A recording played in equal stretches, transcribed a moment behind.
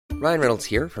Ryan Reynolds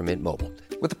here from Mint Mobile.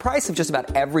 With the price of just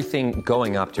about everything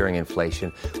going up during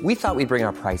inflation, we thought we'd bring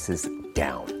our prices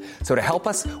down. So to help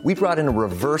us, we brought in a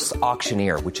reverse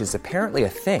auctioneer, which is apparently a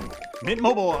thing. Mint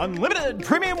Mobile Unlimited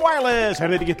Premium Wireless. How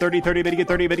to get 30, 30, bit to get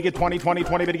 30, bit to get 20, 20,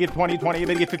 20, bit to get 20, 20,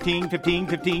 bit to get 15, 15,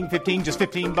 15, 15, just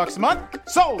 $15 a month?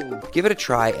 Sold! Give it a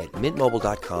try at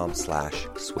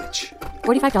mintmobile.com/switch.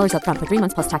 $45 up front for 3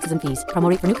 months plus taxes and fees. Promo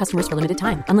rate for new customers for limited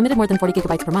time. Unlimited more than 40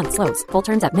 gigabytes per month. Slows full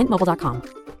terms at mintmobile.com.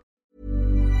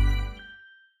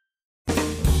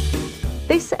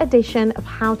 This edition of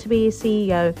How to Be a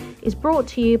CEO is brought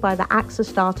to you by the AXA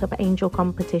Startup Angel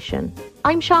Competition.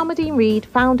 I'm Sharmadean Reed,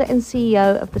 founder and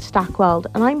CEO of the Stack World,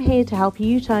 and I'm here to help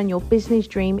you turn your business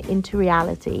dream into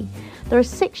reality. There are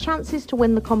 6 chances to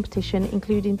win the competition,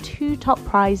 including 2 top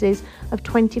prizes of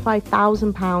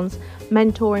 £25,000,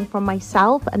 mentoring from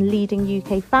myself and leading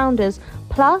UK founders,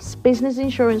 plus business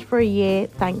insurance for a year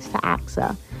thanks to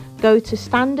AXA. Go to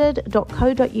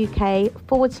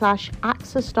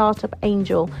standard.co.uk/AXA Startup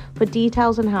Angel for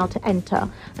details on how to enter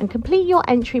and complete your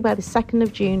entry by the 2nd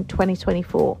of June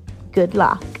 2024. Good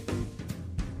luck.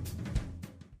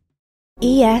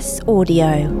 ES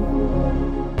Audio.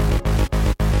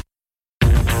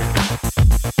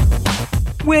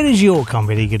 Where is your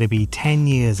company going to be 10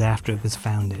 years after it was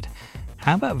founded?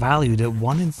 How about valued at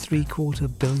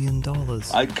 $1.75 billion?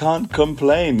 I can't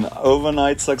complain.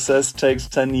 Overnight success takes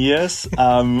 10 years.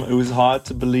 It was hard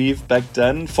to believe back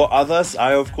then. For others,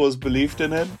 I of course believed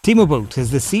in it. Timo Bolt is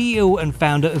the CEO and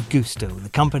founder of Gousto, the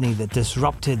company that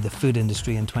disrupted the food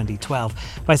industry in 2012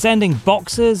 by sending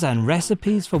boxes and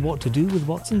recipes for what to do with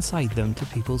what's inside them to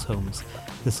people's homes.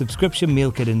 The subscription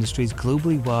meal kit industry is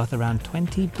globally worth around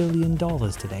 $20 billion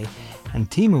today, and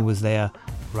Timo was there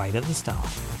right at the start.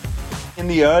 In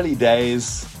the early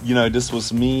days, this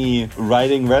was me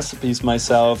writing recipes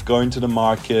myself, going to the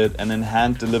market and then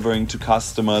hand delivering to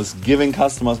customers, giving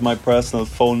customers my personal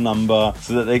phone number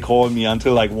so that they called me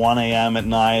until like 1 a.m. at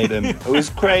night, and it was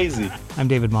crazy. I'm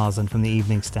David Marsland from the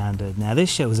Evening Standard. Now this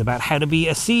show is about how to be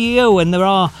a CEO, and there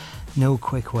are no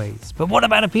quick ways. But what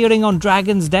about appearing on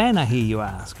Dragon's Den, I hear you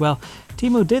ask? Well,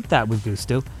 Timo did that with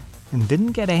Gousto and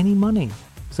didn't get any money.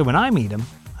 So when I meet him,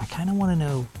 I kind of want to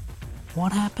know,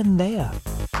 what happened there?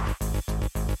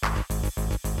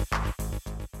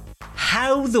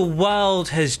 How the world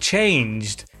has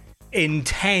changed in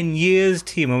 10 years,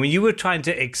 Timo. I mean, you were trying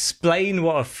to explain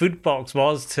what a food box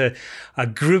was to a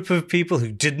group of people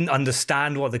who didn't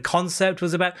understand what the concept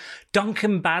was about.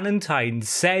 Duncan Bannatyne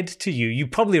said to you, you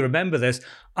probably remember this,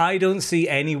 I don't see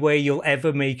any way you'll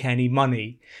ever make any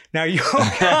money. Now, your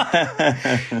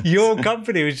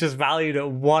company was just valued at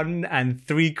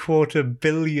 $1.75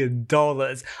 billion.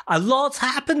 A lot's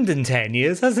happened in 10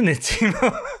 years, hasn't it,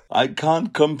 Timo? I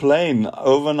can't complain.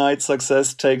 Overnight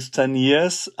success takes 10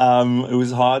 years. It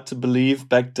was hard to believe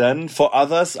back then. For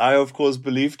others, I of course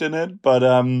believed in it, but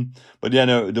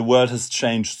the world has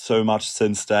changed so much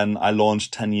since then. I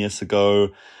launched 10 years ago.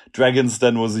 Dragon's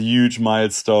Den was a huge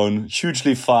milestone,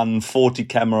 hugely fun, 40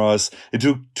 cameras. It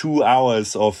took 2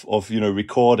 hours of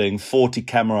recording, 40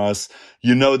 cameras.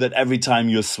 You know that every time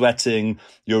you're sweating,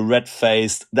 you're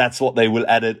red-faced. That's what they will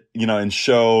edit, and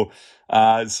show.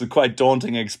 It's a quite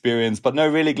daunting experience, but no,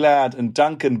 really glad. And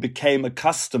Duncan became a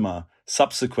customer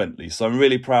subsequently. So I'm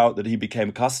really proud that he became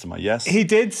a customer, yes? He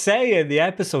did say in the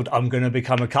episode, I'm going to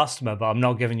become a customer, but I'm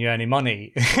not giving you any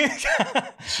money.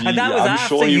 And that was I'm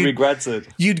sure he regrets it.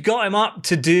 You'd got him up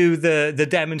to do the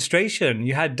demonstration.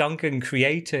 You had Duncan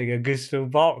creating a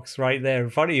Gousto box right there in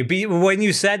front of you. But when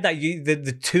you said that,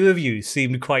 the two of you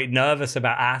seemed quite nervous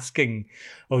about asking,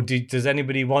 does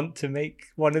anybody want to make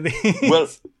one of these? Well,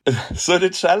 so the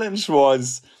challenge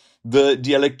was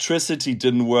the electricity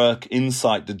didn't work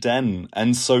inside the den.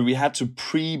 And so we had to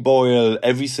pre-boil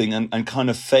everything and kind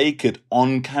of fake it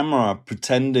on camera,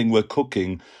 pretending we're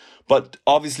cooking. But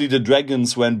obviously the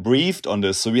dragons weren't briefed on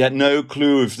this, so we had no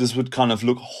clue if this would kind of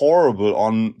look horrible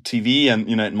on TV and,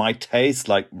 it might taste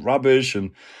like rubbish.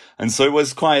 And so it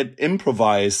was quite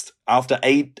improvised after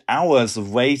 8 hours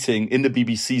of waiting in the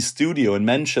BBC studio in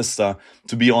Manchester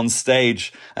to be on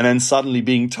stage, and then suddenly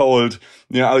being told,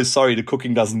 oh, sorry, the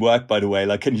cooking doesn't work, by the way.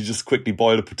 Like, can you just quickly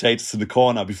boil the potatoes in the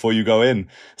corner before you go in?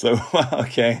 So,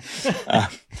 okay.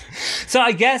 So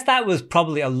I guess that was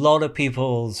probably a lot of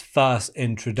people's first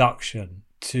introduction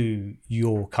to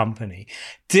your company.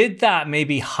 Did that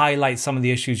maybe highlight some of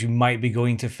the issues you might be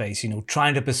going to face,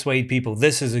 trying to persuade people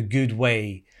this is a good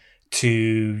way to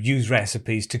use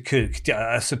recipes to cook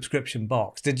a subscription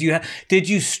box? Did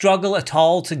you struggle at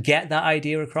all to get that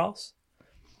idea across?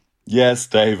 Yes,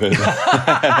 David.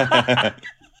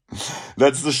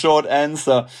 That's the short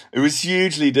answer. It was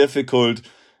hugely difficult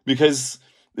because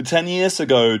 10 years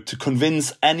ago, to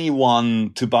convince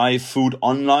anyone to buy food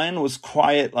online was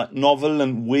quite like novel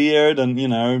and weird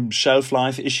and, shelf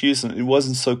life issues, and it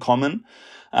wasn't so common.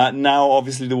 Now,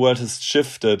 obviously, the world has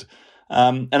shifted.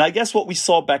 And I guess what we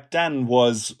saw back then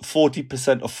was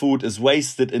 40% of food is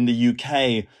wasted in the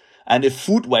UK. And if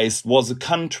food waste was a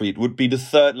country, it would be the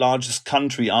third largest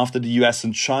country after the US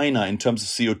and China in terms of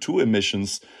CO2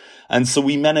 emissions. And so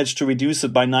we managed to reduce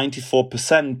it by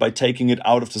 94% by taking it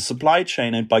out of the supply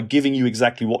chain and by giving you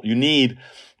exactly what you need.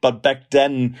 But back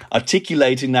then,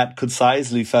 articulating that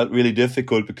concisely felt really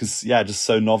difficult because, just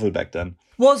so novel back then.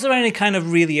 Was there any kind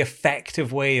of really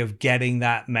effective way of getting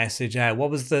that message out?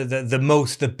 What was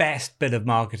the best bit of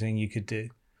marketing you could do?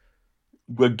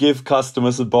 Well, give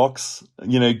customers a box,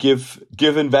 give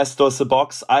investors a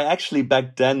box. I actually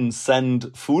back then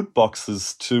sent food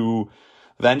boxes to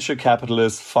venture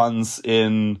capitalist funds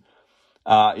in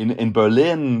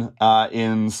Berlin,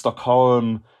 in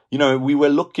Stockholm. We were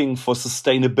looking for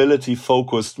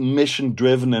sustainability-focused,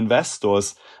 mission-driven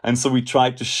investors. And so we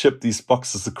tried to ship these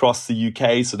boxes across the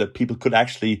UK so that people could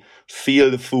actually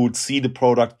feel the food, see the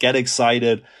product, get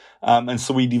excited. And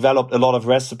so we developed a lot of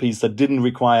recipes that didn't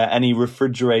require any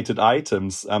refrigerated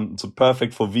items. So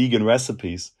perfect for vegan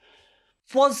recipes.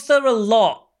 Was there a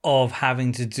lot of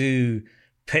having to do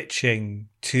pitching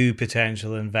to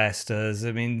potential investors?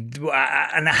 I mean,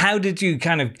 and how did you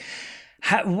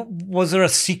was there a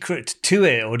secret to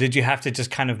it, or did you have to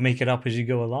just kind of make it up as you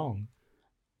go along?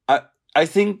 I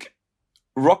think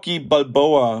Rocky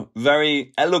Balboa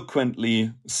very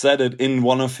eloquently said it in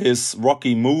one of his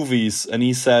Rocky movies. And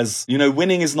he says,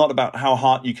 winning is not about how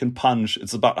hard you can punch.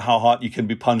 It's about how hard you can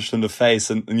be punched in the face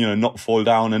and not fall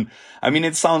down. And I mean,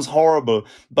 it sounds horrible,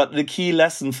 but the key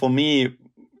lesson for me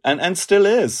and still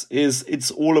is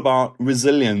it's all about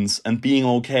resilience and being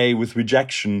okay with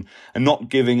rejection and not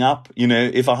giving up.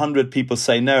 If 100 people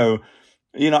say no,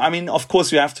 of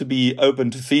course you have to be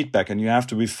open to feedback and you have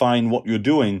to refine what you're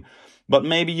doing, but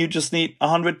maybe you just need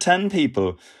 110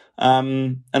 people.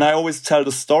 And I always tell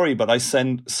the story, but I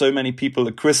sent so many people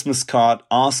a Christmas card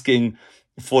asking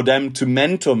for them to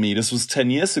mentor me. This was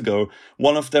 10 years ago.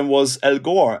 One of them was Al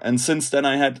Gore. And since then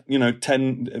I had,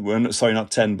 10,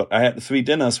 but I had 3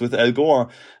 dinners with Al Gore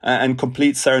and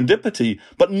complete serendipity.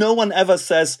 But no one ever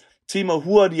says, Timo,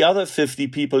 who are the other 50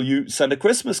 people you sent a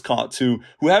Christmas card to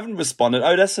who haven't responded?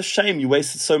 Oh, that's a shame. You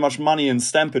wasted so much money and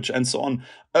stampage and so on.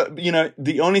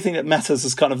 The only thing that matters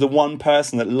is kind of the one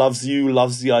person that loves you,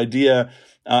 loves the idea,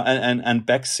 and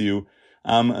backs you.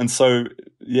 And so,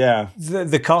 yeah.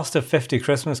 The cost of 50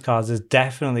 Christmas cards is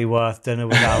definitely worth dinner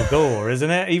with Al Gore, isn't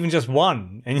it? Even just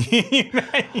one. And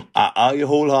I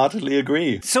wholeheartedly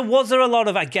agree. So was there a lot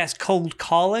of, I guess, cold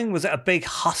calling? Was it a big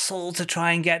hustle to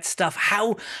try and get stuff?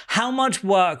 How much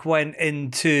work went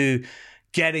into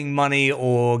getting money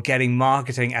or getting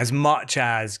marketing as much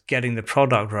as getting the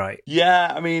product right?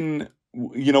 Yeah, I mean,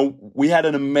 we had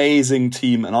an amazing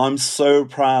team, and I'm so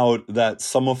proud that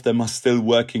some of them are still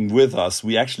working with us.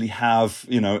 We actually have,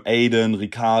 Aiden,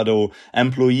 Ricardo,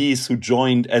 employees who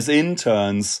joined as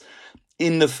interns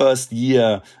in the first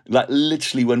year, like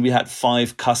literally when we had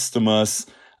 5 customers.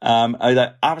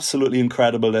 They're absolutely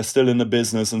incredible. They're still in the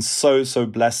business and so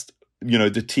blessed,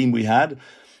 the team we had.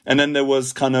 And then there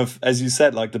was kind of, as you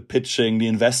said, like the pitching, the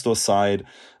investor side.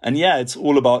 And yeah, it's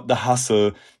all about the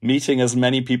hustle, meeting as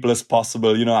many people as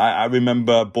possible. I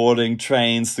remember boarding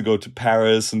trains to go to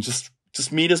Paris and just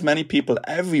meet as many people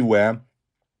everywhere.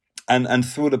 And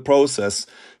through the process,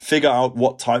 figure out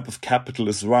what type of capital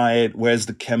is right. Where's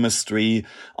the chemistry?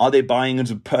 Are they buying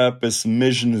into purpose,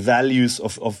 mission, values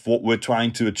of what we're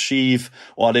trying to achieve?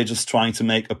 Or are they just trying to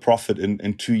make a profit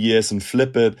in 2 years and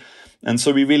flip it? And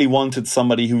so we really wanted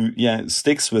somebody who,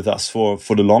 sticks with us for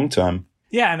the long term.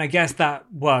 Yeah, and I guess that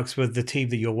works with the team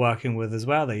that you're working with as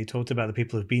well. That you talked about the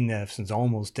people who've been there since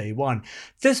almost day one.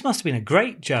 This must have been a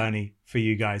great journey for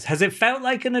you guys. Has it felt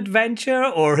like an adventure,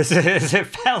 or has it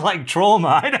felt like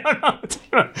trauma? I don't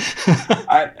know.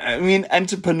 I mean,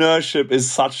 entrepreneurship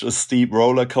is such a steep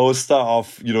roller coaster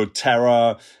of,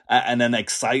 terror and then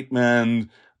excitement,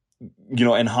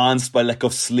 enhanced by lack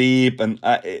of sleep. And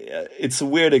it's a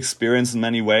weird experience in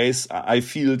many ways. I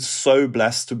feel so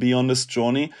blessed to be on this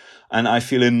journey. And I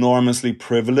feel enormously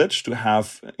privileged to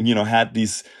have, had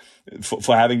these,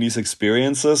 for having these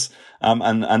experiences.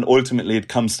 And ultimately it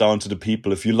comes down to the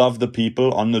people. If you love the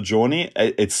people on the journey,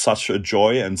 it's such a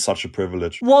joy and such a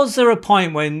privilege. Was there a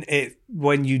point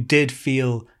when you did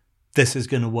feel this is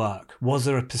going to work? Was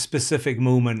there a specific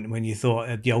moment when you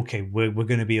thought, yeah, okay, we're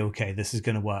going to be okay. This is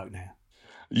going to work now?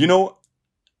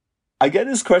 I get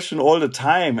this question all the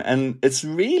time, and it's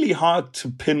really hard to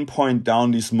pinpoint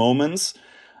down these moments.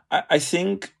 I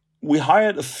think we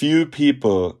hired a few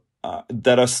people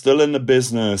that are still in the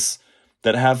business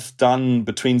that have done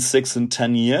between 6 and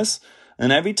 10 years.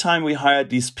 And every time we hired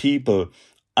these people,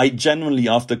 I genuinely,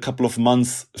 after a couple of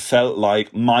months, felt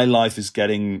like my life is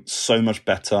getting so much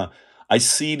better. I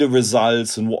see the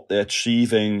results and what they're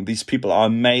achieving. These people are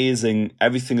amazing.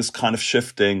 Everything is kind of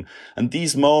shifting. And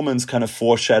these moments kind of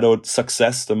foreshadowed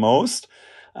success the most.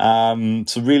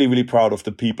 So really, really proud of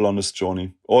the people on this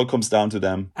journey. All comes down to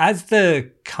them. As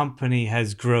the company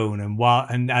has grown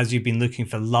and as you've been looking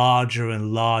for larger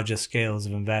and larger scales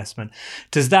of investment,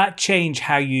 does that change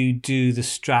how you do the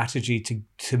strategy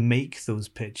to make those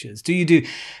pitches? Do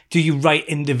you write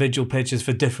individual pitches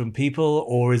for different people,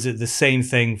 or is it the same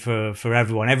thing for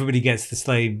everyone? Everybody gets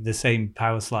the same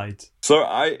power slides. So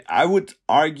I would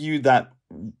argue that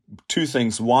two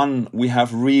things. One, we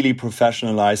have really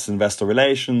professionalized investor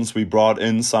relations. We brought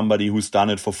in somebody who's done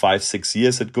it for 5-6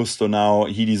 years at Gousto now.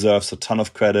 He deserves a ton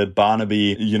of credit.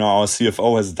 Barnaby, our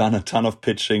CFO, has done a ton of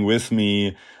pitching with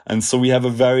me. And so we have a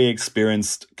very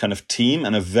experienced kind of team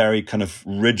and a very kind of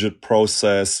rigid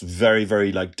process, very,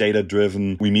 very like data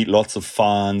driven. We meet lots of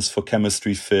funds for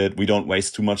chemistry fit. We don't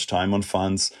waste too much time on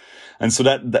funds. And so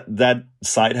that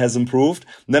side has improved.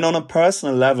 And then on a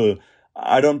personal level,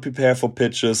 I don't prepare for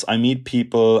pitches. I meet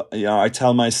people. I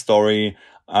tell my story.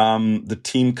 The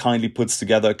team kindly puts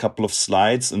together a couple of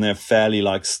slides, and they're fairly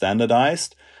like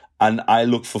standardized. And I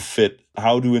look for fit.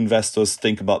 How do investors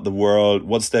think about the world?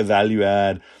 What's their value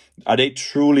add? Are they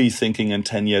truly thinking in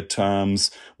 10-year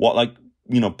terms? What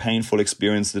painful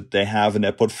experience that they have in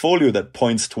their portfolio that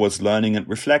points towards learning and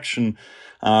reflection?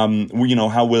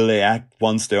 How will they act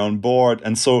once they're on board?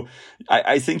 And so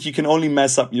I think you can only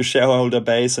mess up your shareholder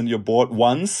base and your board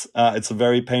once. It's a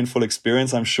very painful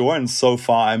experience, I'm sure. And so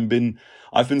far I've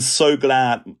been so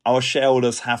glad. Our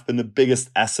shareholders have been the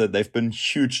biggest asset. They've been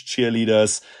huge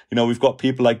cheerleaders. We've got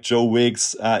people like Joe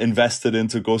Wiggs invested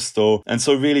into Gousto. And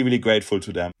so really, really grateful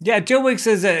to them. Yeah, Joe Wiggs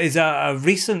is a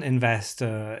recent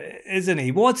investor, isn't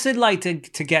he? What's it like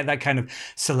to get that kind of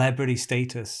celebrity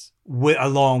status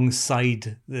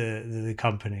alongside the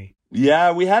company?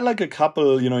 Yeah, we had like a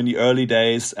couple, in the early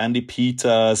days. Andy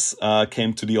Peters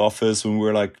came to the office when we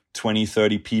were like 20,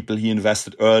 30 people. He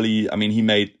invested early. I mean, he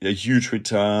made a huge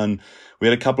return. We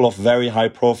had a couple of very high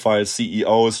profile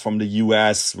CEOs from the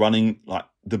US running like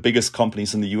the biggest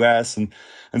companies in the US.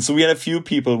 And so we had a few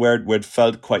people where it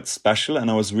felt quite special. And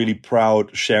I was really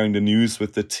proud sharing the news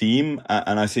with the team.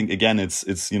 And I think, again, it's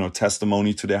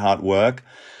testimony to their hard work.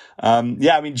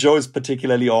 Joe is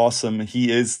particularly awesome.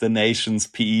 He is the nation's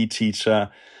PE teacher.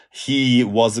 He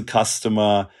was a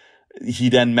customer. He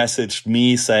then messaged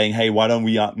me saying, hey, why don't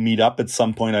we meet up at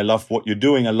some point? I love what you're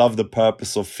doing. I love the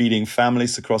purpose of feeding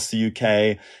families across the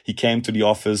UK. He came to the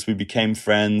office. We became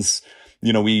friends.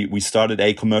 We started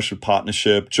a commercial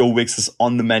partnership. Joe Wiggs is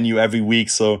on the menu every week.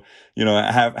 So,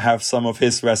 have some of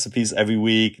his recipes every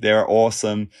week. They're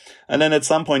awesome. And then at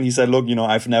some point he said, look,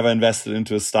 I've never invested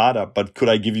into a startup, but could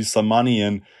I give you some money?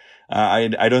 And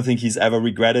I don't think he's ever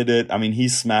regretted it. I mean, he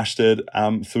smashed it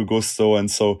through Gousto. And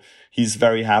so he's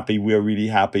very happy. We're really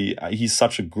happy. He's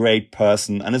such a great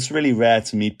person. And it's really rare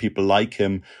to meet people like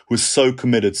him who's so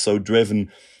committed, so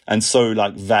driven, and so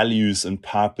like values and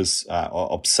purpose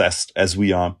obsessed as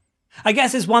we are. I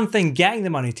guess it's one thing getting the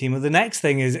money, Timo. The next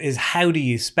thing is how do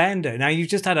you spend it? Now, you've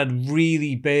just had a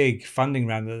really big funding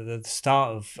round at the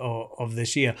start of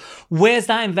this year. Where's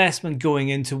that investment going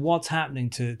into? What's happening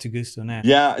to Gousto now?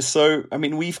 Yeah, so,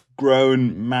 we've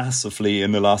grown massively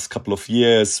in the last couple of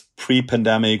years.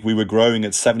 Pre-pandemic, we were growing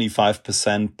at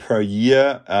 75% per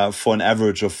year for an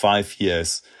average of 5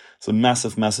 years. So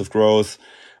massive, massive growth.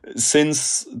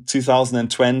 Since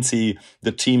 2020,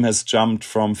 the team has jumped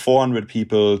from 400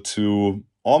 people to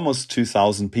almost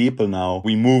 2,000 people now.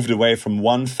 We moved away from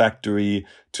one factory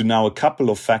to now a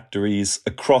couple of factories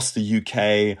across the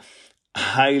UK,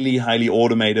 highly, highly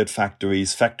automated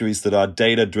factories that are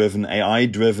data-driven,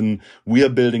 AI-driven. We are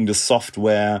building the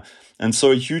software. And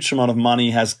so a huge amount of money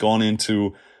has gone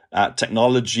into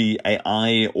technology,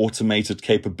 AI, automated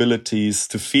capabilities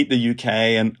to feed the UK.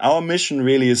 And our mission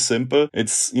really is simple.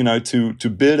 It's, to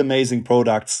build amazing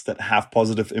products that have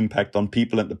positive impact on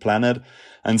people and the planet.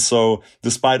 And so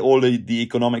despite all the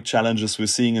economic challenges we're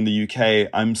seeing in the UK,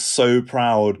 I'm so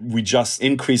proud. We just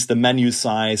increased the menu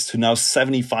size to now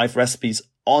 75 recipes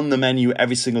on the menu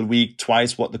every single week,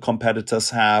 twice what the competitors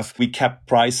have. We kept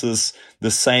prices the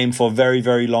same for a very,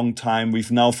 very long time. We've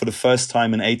now, for the first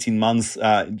time in 18 months,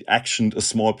 actioned a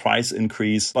small price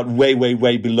increase, but way, way,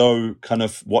 way below kind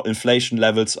of what inflation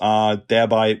levels are,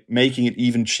 thereby making it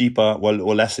even cheaper,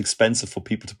 or less expensive for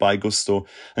people to buy Gousto.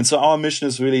 And so our mission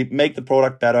is really make the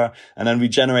product better, and then we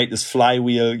generate this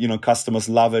flywheel. Customers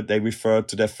love it. They refer it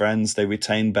to their friends. They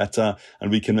retain better, and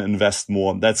we can invest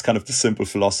more. That's kind of the simple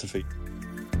philosophy.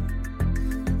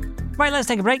 Right, let's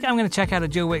take a break. I'm going to check out a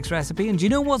Joe Wicks recipe. And do you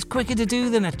know what's quicker to do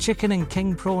than a chicken and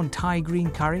king prawn Thai green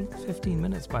curry? 15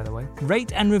 minutes, by the way.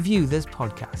 Rate and review this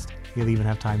podcast. You'll even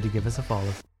have time to give us a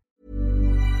follow.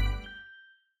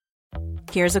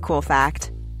 Here's a cool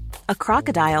fact. A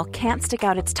crocodile can't stick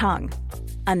out its tongue.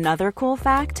 Another cool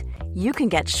fact, you can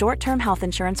get short-term health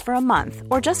insurance for a month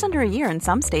or just under a year in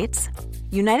some states.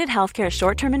 United Healthcare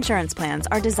short-term insurance plans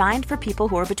are designed for people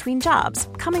who are between jobs,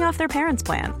 coming off their parents'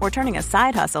 plan, or turning a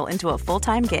side hustle into a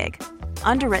full-time gig.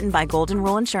 Underwritten by Golden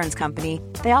Rule Insurance Company,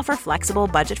 they offer flexible,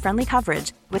 budget-friendly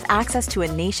coverage with access to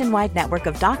a nationwide network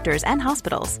of doctors and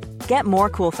hospitals. Get more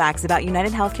cool facts about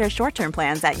United Healthcare short-term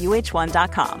plans at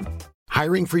uh1.com.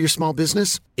 Hiring for your small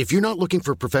business? If you're not looking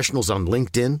for professionals on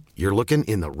LinkedIn, you're looking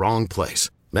in the wrong place.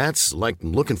 That's like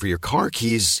looking for your car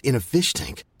keys in a fish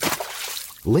tank.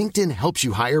 LinkedIn helps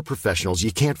you hire professionals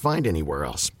you can't find anywhere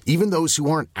else, even those who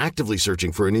aren't actively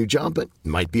searching for a new job but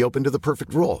might be open to the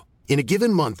perfect role. In a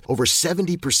given month, over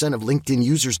 70% of LinkedIn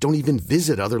users don't even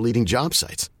visit other leading job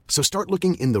sites. So start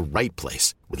looking in the right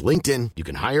place. With LinkedIn, you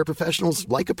can hire professionals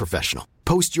like a professional.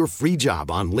 Post your free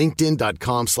job on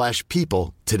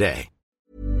linkedin.com/people today.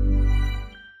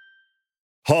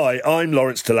 Hi, I'm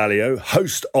Lawrence Dallaglio,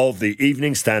 host of the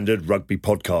Evening Standard Rugby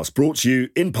Podcast, brought to you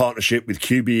in partnership with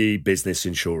QBE Business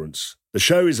Insurance. The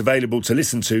show is available to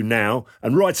listen to now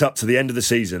and right up to the end of the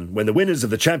season, when the winners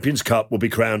of the Champions Cup will be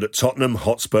crowned at Tottenham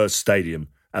Hotspur Stadium,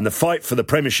 and the fight for the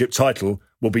Premiership title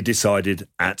will be decided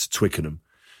at Twickenham.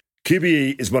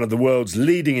 QBE is one of the world's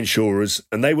leading insurers,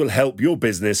 and they will help your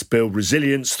business build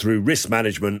resilience through risk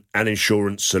management and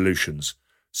insurance solutions.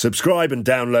 Subscribe and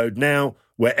download now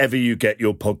wherever you get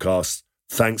your podcasts.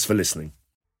 Thanks for listening.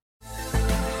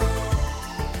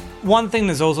 One thing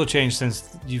that's also changed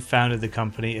since you founded the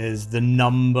company is the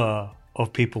number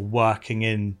of people working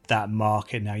in that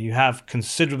market now. You have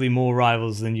considerably more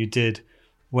rivals than you did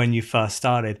when you first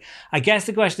started. I guess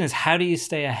the question is, how do you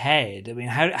stay ahead? I mean,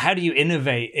 how do you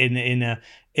innovate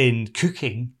in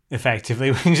cooking effectively,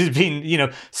 which has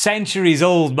been, centuries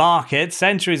old markets,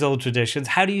 centuries old traditions?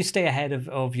 How do you stay ahead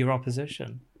of your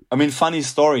opposition? I mean, funny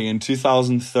story. In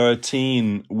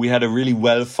 2013, we had a really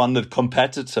well-funded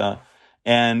competitor,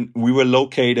 and we were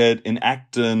located in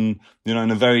Acton,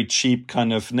 in a very cheap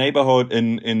kind of neighborhood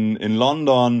in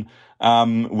London,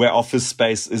 where office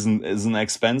space isn't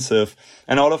expensive.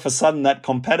 And all of a sudden, that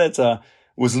competitor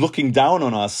was looking down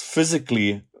on us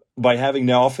physically by having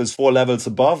their office 4 levels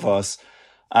above us.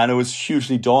 And it was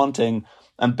hugely daunting.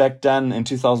 And back then, in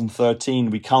 2013,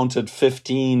 we counted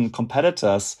 15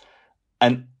 competitors,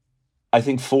 and I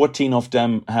think 14 of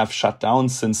them have shut down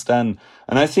since then.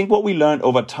 And I think what we learned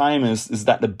over time is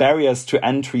that the barriers to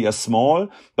entry are small,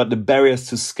 but the barriers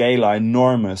to scale are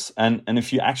enormous. And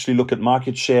if you actually look at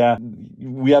market share,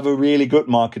 we have a really good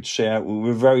market share.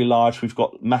 We're very large. We've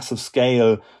got massive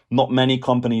scale. Not many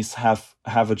companies have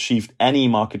achieved any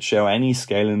market share or any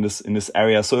scale in this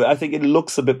area. So I think it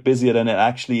looks a bit busier than it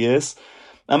actually is.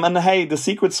 And hey, the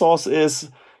secret sauce is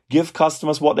give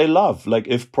customers what they love. Like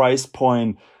if price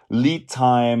point, lead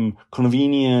time,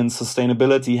 convenience,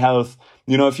 sustainability, health,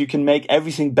 if you can make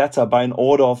everything better by an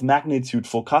order of magnitude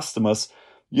for customers,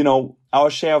 our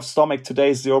share of stomach today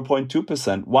is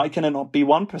 0.2%. Why can it not be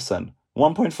 1%,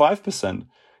 1.5%?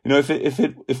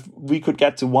 If we could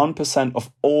get to 1% of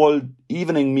all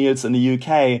evening meals in the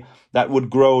UK, that would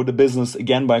grow the business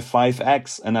again by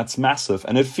 5x, and that's massive.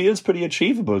 And it feels pretty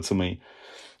achievable to me.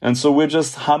 And so we're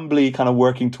just humbly kind of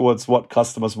working towards what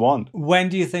customers want. When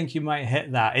do you think you might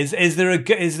hit that? Is there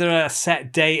a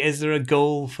set date? Is there a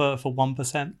goal for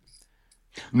 1%?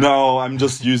 No, I'm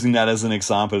just using that as an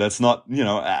example. That's not,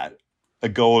 a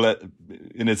goal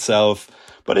in itself.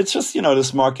 But it's just,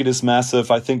 this market is massive.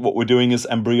 I think what we're doing is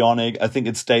embryonic. I think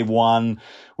it's day one.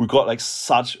 We've got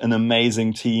such an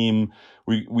amazing team.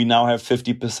 We now have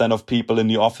 50% of people in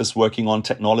the office working on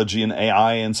technology and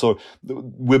AI. And so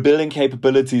we're building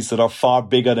capabilities that are far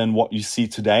bigger than what you see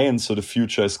today. And so the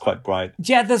future is quite bright.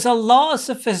 Yeah, there's a lot of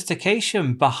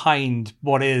sophistication behind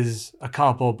what is a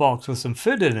cardboard box with some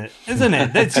food in it, isn't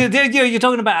it? You're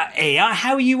talking about AI.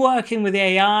 How are you working with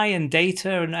AI and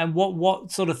data, and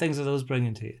what sort of things are those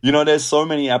bringing to you? You know, there's so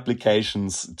many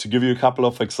applications. To give you a couple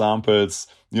of examples,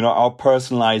 you know, our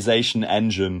personalization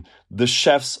engine, the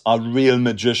chefs are real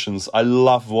magicians. I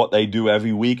love what they do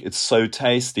every week. It's so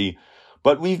tasty.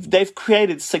 But they've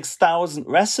created 6,000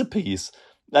 recipes.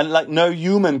 And like no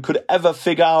human could ever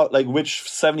figure out like which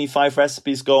 75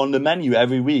 recipes go on the menu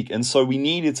every week. And so we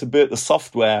needed to build a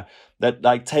software that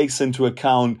like takes into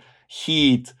account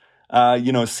heat,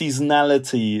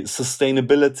 seasonality,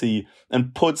 sustainability,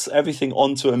 and puts everything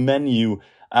onto a menu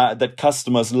that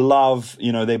customers love.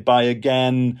 You know, they buy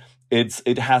again.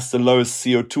 It has the lowest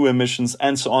CO2 emissions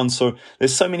and so on. So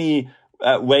there's so many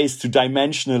ways to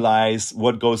dimensionalize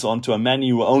what goes onto a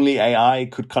menu. Only AI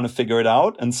could kind of figure it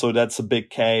out. And so that's a big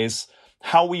case.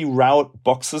 How we route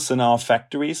boxes in our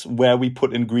factories, where we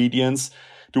put ingredients.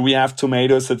 Do we have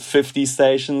tomatoes at 50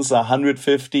 stations,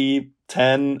 150,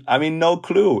 10? I mean, no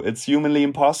clue. It's humanly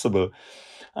impossible.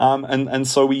 And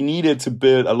so we needed to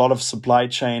build a lot of supply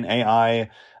chain AI,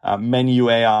 menu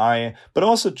AI, but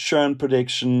also churn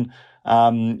prediction,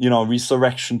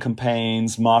 resurrection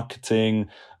campaigns, marketing.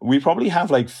 We probably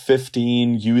have like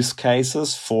 15 use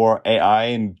cases for AI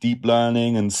and deep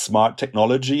learning and smart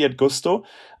technology at Gousto.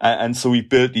 And so we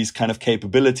built these kind of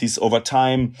capabilities over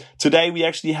time. Today, we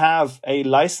actually have a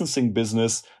licensing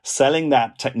business selling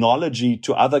that technology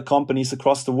to other companies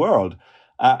across the world.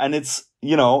 And it's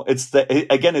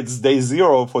day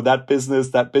zero for that business.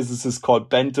 That business is called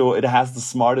Bento. It has the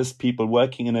smartest people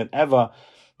working in it ever.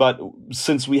 But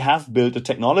since we have built a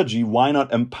technology, why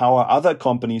not empower other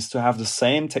companies to have the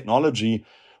same technology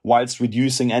whilst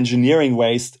reducing engineering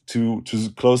waste to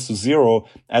close to zero,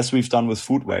 as we've done with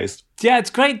food waste? Yeah, it's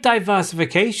great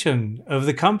diversification of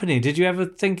the company. Did you ever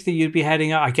think that you'd be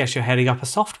heading up? I guess you're heading up a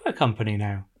software company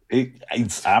now.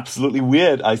 It's absolutely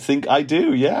weird. I think I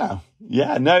do. Yeah.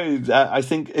 Yeah. No, I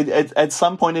think at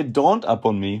some point it dawned up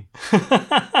on me.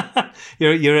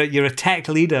 You're a tech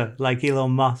leader like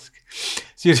Elon Musk.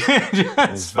 So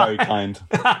it's very kind.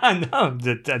 No,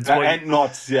 that's and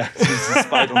not, yeah,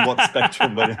 despite on what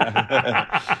spectrum, but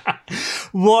yeah.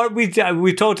 What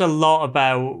we talked a lot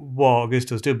about what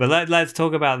Gousto's do, but let's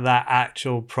talk about that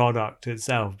actual product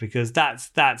itself, because that's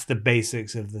the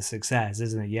basics of the success,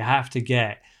 isn't it? You have to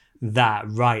get that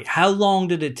right. How long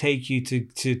did it take you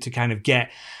to kind of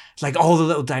get like all the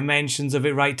little dimensions of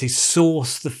it right, to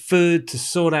source the food, to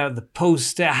sort out the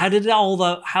poster? How did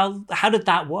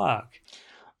that work?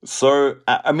 So,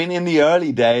 I mean, in the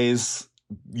early days,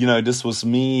 this was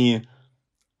me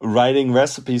writing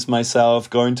recipes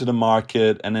myself, going to the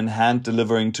market, and then hand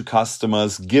delivering to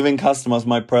customers, giving customers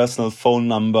my personal phone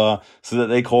number so that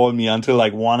they call me until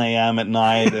like 1 a.m. at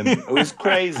night. And it was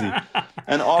crazy.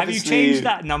 And obviously, have you changed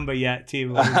that number yet,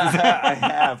 Timo?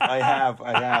 I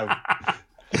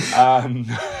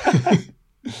have.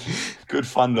 Good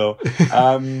fun though.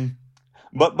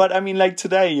 But I mean, like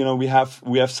today, we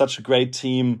have such a great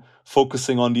team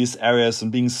focusing on these areas and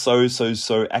being so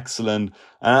excellent.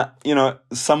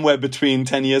 Somewhere between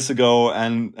 10 years ago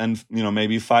and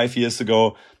maybe 5 years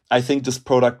ago, I think this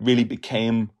product really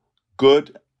became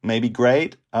good, maybe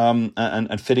great,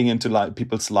 and fitting into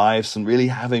people's lives and really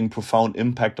having profound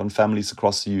impact on families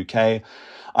across the UK.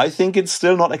 I think it's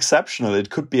still not exceptional. It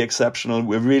could be exceptional.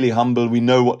 We're really humble. We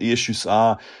know what the issues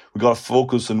are. We got to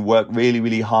focus and work really,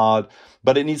 really hard.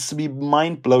 But it needs to be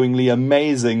mind-blowingly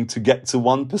amazing to get to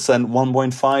 1%,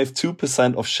 1.5%,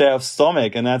 2% of share of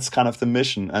stomach. And that's kind of the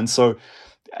mission. And so,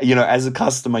 as a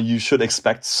customer, you should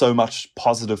expect so much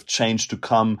positive change to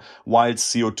come while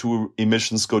CO2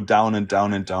 emissions go down and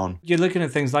down and down. You're looking at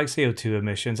things like CO2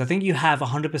 emissions. I think you have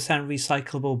 100%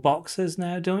 recyclable boxes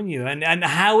now, don't you? And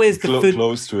how is the food...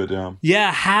 Close to it, yeah.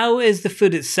 Yeah, how is the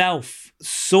food itself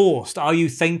sourced? Are you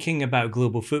thinking about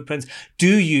global footprints?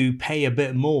 Do you pay a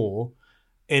bit more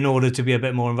in order to be a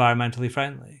bit more environmentally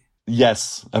friendly?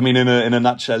 Yes. I mean, in a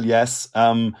nutshell, yes.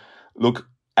 Look,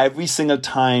 every single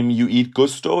time you eat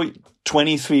Gousto,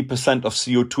 23% of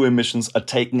CO2 emissions are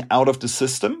taken out of the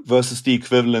system versus the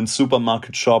equivalent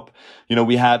supermarket shop.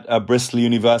 We had Bristol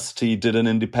University did an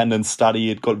independent study.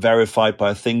 It got verified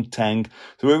by a think tank.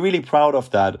 So we're really proud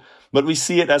of that. But we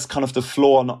see it as kind of the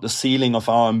floor, not the ceiling of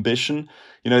our ambition.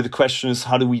 The question is,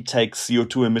 how do we take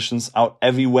CO2 emissions out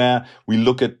everywhere? We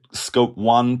look at scope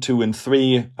 1, 2, and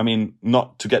 3. I mean,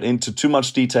 not to get into too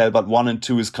much detail, but 1 and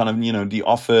 2 is kind of, the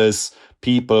office,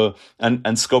 people,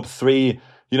 and scope 3,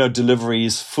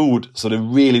 deliveries, food. So the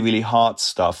really, really hard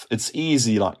stuff. It's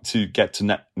easy to get to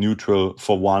net neutral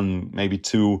for 1, maybe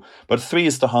 2, but 3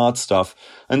 is the hard stuff.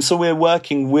 And so we're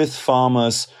working with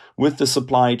farmers, with the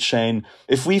supply chain.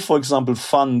 If we, for example,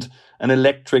 fund an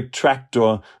electric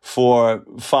tractor for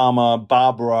farmer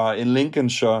Barbara in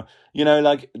Lincolnshire,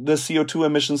 the CO2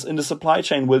 emissions in the supply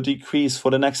chain will decrease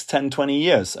for the next 10, 20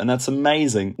 years. And that's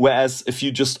amazing. Whereas if you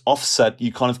just offset,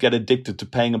 you kind of get addicted to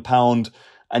paying £1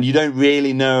 and you don't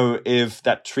really know if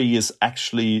that tree is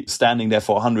actually standing there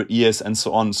for 100 years and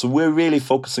so on. So we're really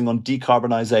focusing on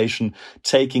decarbonization,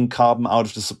 taking carbon out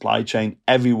of the supply chain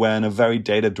everywhere in a very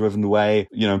data-driven way,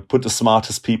 put the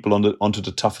smartest people onto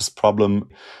the toughest problem.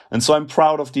 And so I'm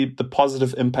proud of the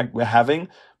positive impact we're having,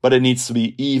 but it needs to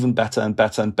be even better and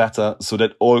better and better so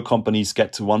that all companies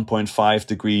get to 1.5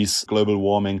 degrees global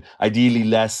warming, ideally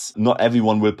less. Not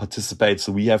everyone will participate,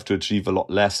 so we have to achieve a lot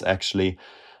less actually.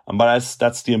 But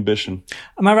that's the ambition.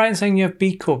 Am I right in saying you have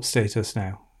B Corp status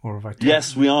now? Or have I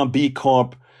Yes, we are B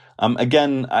Corp.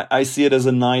 Again, I see it as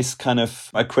a nice kind of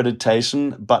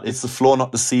accreditation, but it's the floor,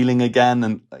 not the ceiling again.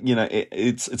 And,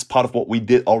 it's part of what we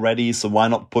did already. So why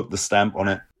not put the stamp on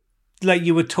it? Like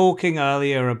you were talking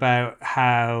earlier about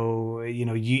how,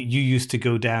 you used to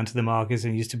go down to the markets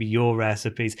and it used to be your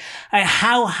recipes.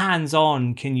 How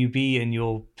hands-on can you be in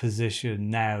your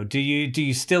position now? Do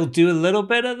you still do a little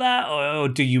bit of that or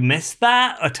do you miss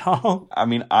that at all? I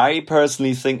mean, I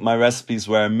personally think my recipes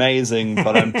were amazing,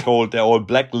 but I'm told they're all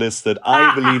blacklisted.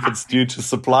 I believe it's due to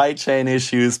supply chain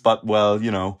issues, but well,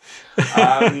 No,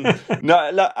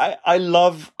 I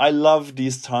love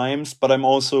these times, but I'm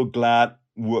also glad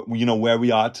where we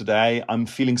are today. I'm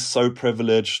feeling so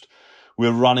privileged.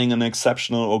 We're running an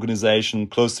exceptional organization,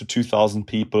 close to 2,000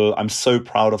 people. I'm so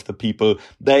proud of the people.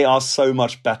 They are so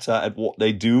much better at what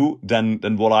they do than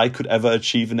what I could ever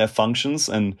achieve in their functions.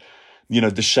 And,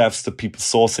 the chefs, the people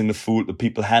sourcing the food, the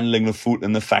people handling the food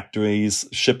in the factories,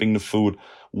 shipping the food.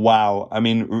 Wow. I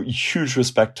mean, huge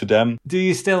respect to them. Do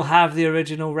you still have the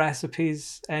original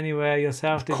recipes anywhere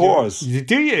yourself? Of course. Do you?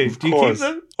 Do you keep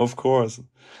them? Of course.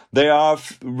 There are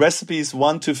recipes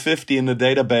 1 to 50 in the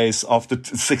database of the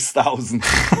 6,000.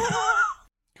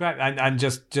 Great. And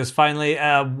just finally,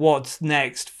 what's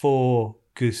next for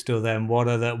Gousto then? What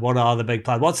are the big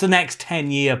plans? What's the next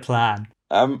 10-year plan?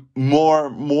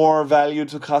 More value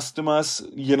to customers.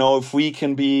 If we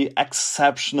can be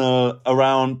exceptional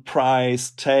around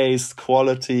price, taste,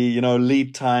 quality,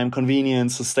 lead time,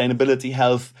 convenience, sustainability,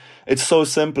 health. It's so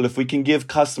simple. If we can give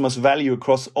customers value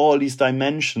across all these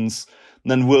dimensions,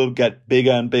 then we'll get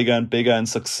bigger and bigger and bigger and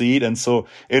succeed. And so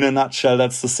in a nutshell,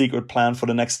 that's the secret plan for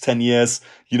the next 10 years.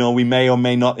 We may or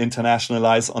may not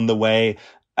internationalize on the way.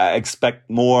 Expect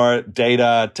more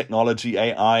data, technology,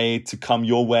 AI to come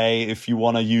your way if you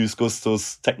want to use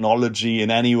Gousto's technology in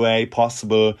any way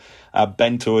possible.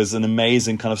 Bento is an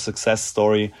amazing kind of success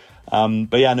story.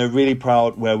 Really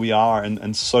proud where we are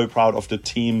and so proud of the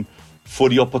team for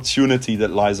the opportunity that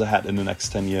lies ahead in the next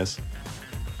 10 years.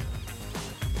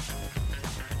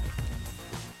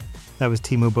 That was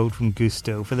Timo Bolt from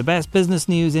Gousto. For the best business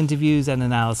news, interviews and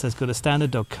analysis, go to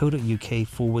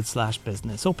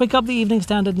standard.co.uk/business or pick up the Evening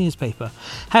Standard newspaper.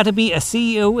 How to Be a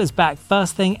CEO is back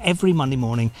first thing every Monday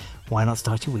morning. Why not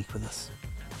start your week with us?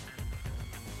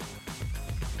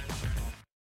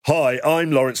 Hi,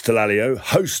 I'm Lawrence Dallaglio,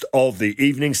 host of the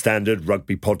Evening Standard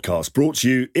Rugby Podcast, brought to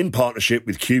you in partnership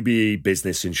with QBE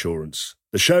Business Insurance.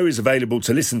 The show is available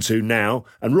to listen to now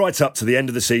and right up to the end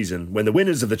of the season, when the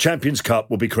winners of the Champions Cup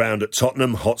will be crowned at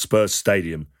Tottenham Hotspur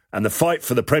Stadium and the fight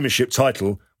for the Premiership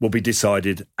title will be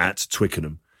decided at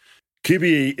Twickenham.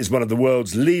 QBE is one of the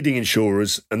world's leading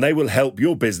insurers and they will help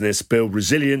your business build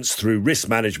resilience through risk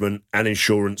management and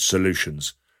insurance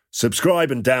solutions.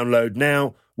 Subscribe and download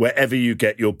now wherever you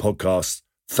get your podcasts.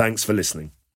 Thanks for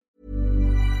listening.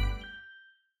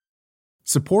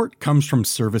 Support comes from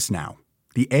ServiceNow,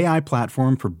 the AI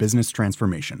platform for business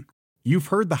transformation. You've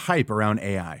heard the hype around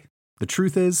AI. The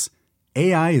truth is,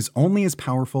 AI is only as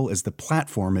powerful as the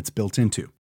platform it's built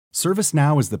into.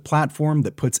 ServiceNow is the platform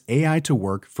that puts AI to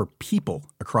work for people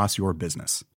across your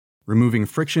business, removing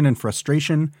friction and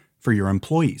frustration for your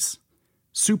employees,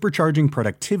 supercharging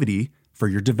productivity for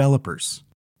your developers,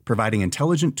 providing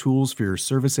intelligent tools for your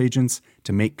service agents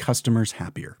to make customers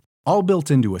happier, all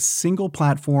built into a single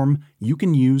platform you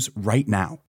can use right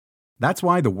now. That's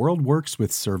why the world works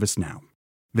with ServiceNow.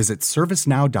 Visit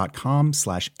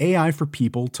servicenow.com/AI for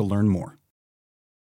people to learn more.